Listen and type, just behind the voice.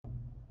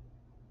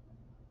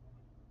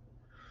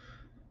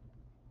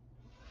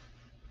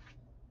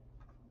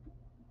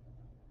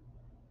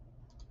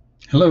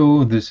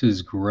Hello, this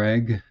is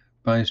Greg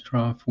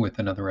Bystroff with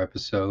another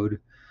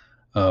episode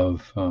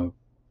of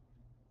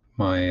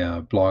my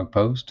blog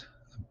post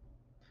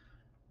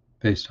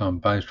based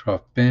on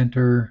Bystroff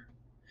Banter.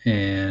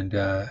 And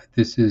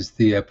this is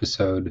the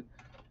episode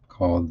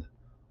called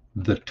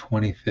The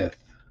 25th.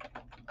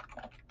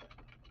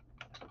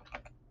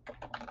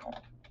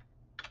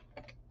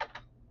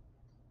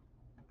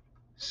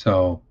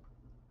 So,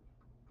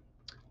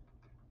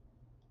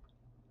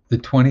 the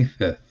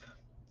 25th,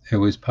 it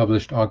was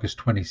published August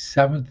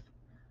 27th.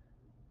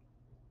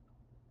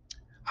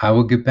 I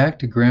will get back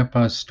to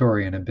Grandpa's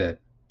story in a bit,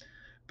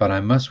 but I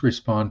must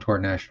respond to our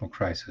national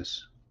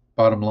crisis.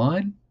 Bottom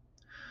line,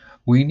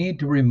 we need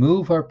to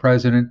remove our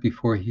president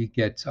before he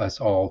gets us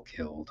all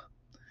killed.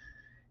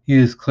 He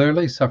is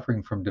clearly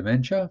suffering from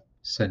dementia,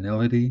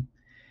 senility,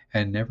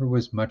 and never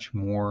was much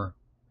more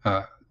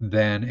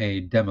than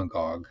a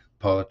demagogue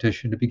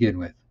politician to begin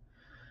with.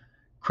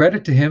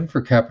 Credit to him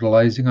for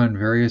capitalizing on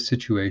various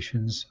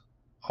situations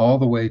all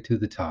the way to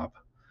the top,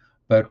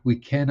 but we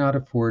cannot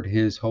afford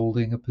his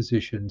holding a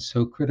position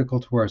so critical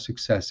to our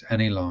success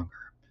any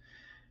longer.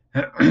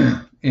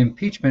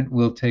 Impeachment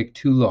will take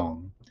too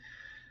long.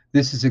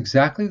 This is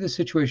exactly the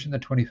situation the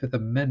 25th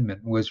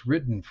Amendment was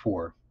written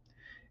for.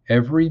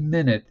 Every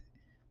minute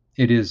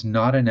it is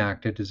not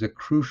enacted is a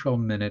crucial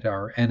minute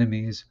our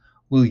enemies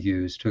will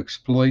use to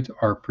exploit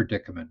our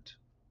predicament.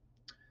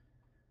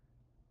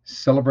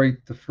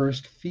 Celebrate the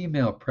first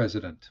female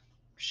president.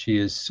 She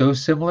is so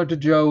similar to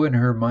Joe in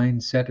her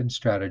mindset and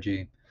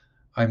strategy.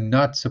 I'm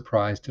not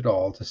surprised at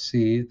all to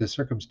see the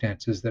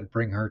circumstances that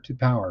bring her to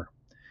power.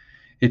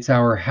 It's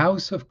our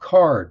house of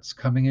cards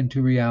coming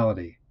into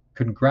reality.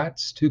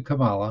 Congrats to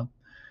Kamala.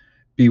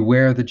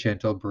 Beware the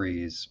gentle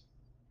breeze.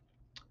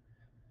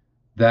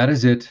 That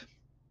is it.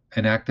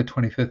 Enact the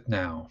 25th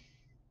now.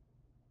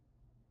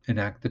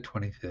 Enact the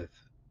 25th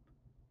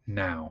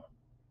now.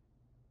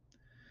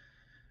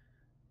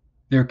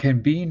 There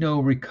can be no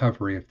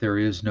recovery if there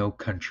is no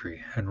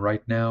country, and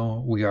right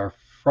now we are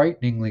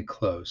frighteningly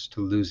close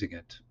to losing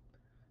it.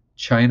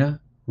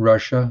 China,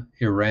 Russia,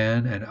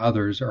 Iran, and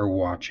others are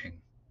watching.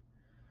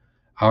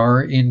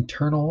 Our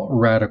internal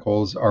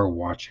radicals are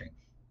watching.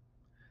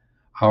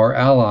 Our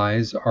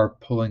allies are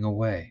pulling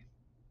away.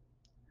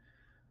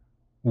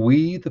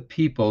 We, the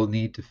people,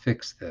 need to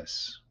fix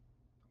this.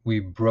 We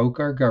broke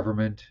our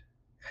government,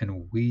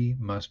 and we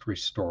must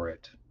restore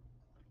it.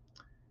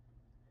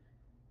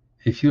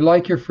 If you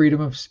like your freedom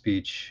of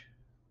speech,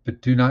 but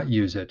do not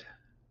use it,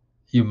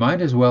 you might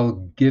as well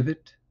give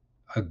it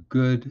a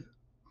good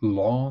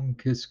long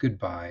kiss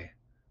goodbye,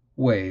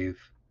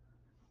 wave,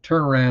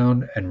 turn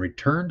around, and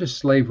return to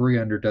slavery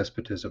under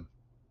despotism.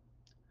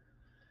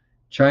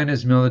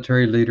 China's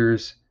military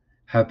leaders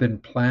have been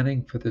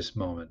planning for this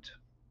moment.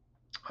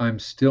 I'm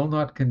still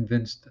not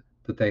convinced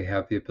that they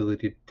have the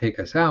ability to take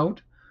us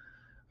out,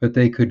 but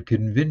they could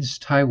convince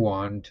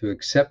Taiwan to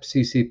accept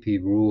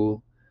CCP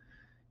rule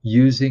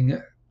using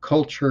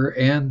culture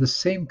and the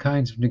same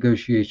kinds of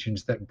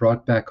negotiations that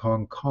brought back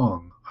Hong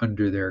Kong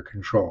under their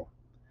control.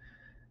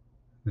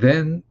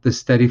 Then the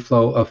steady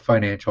flow of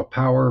financial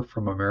power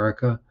from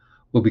America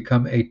will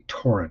become a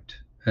torrent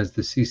as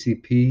the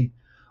CCP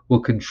will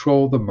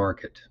control the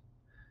market.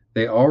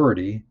 They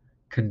already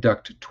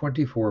conduct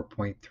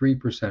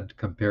 24.3%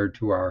 compared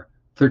to our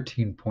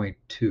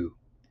 13.2.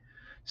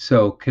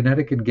 So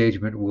kinetic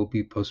engagement will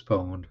be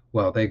postponed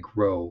while they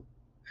grow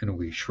and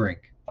we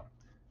shrink.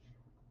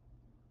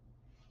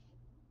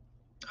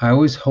 I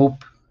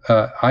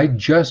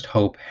just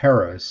hope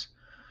Harris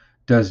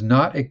does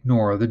not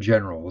ignore the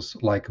generals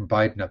like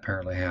Biden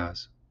apparently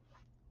has.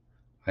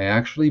 I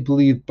actually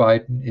believe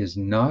Biden is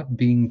not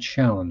being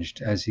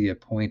challenged as he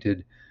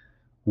appointed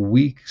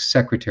weak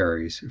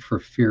secretaries for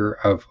fear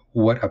of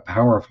what a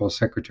powerful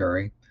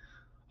secretary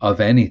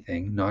of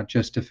anything, not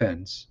just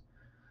defense,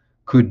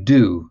 could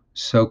do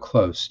so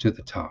close to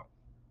the top.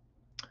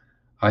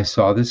 I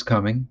saw this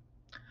coming.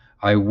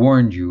 I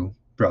warned you,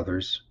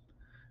 brothers,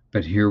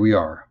 but here we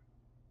are.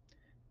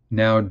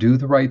 Now do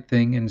the right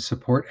thing and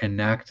support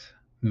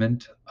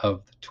enactment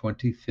of the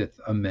 25th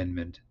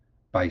Amendment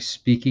by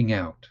speaking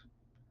out.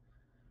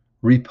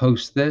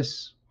 Repost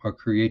this or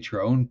create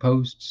your own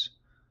posts,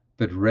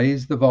 but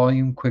raise the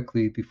volume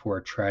quickly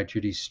before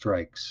tragedy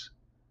strikes.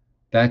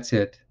 That's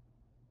it.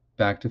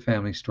 Back to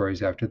family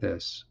stories after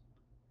this.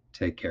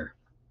 Take care.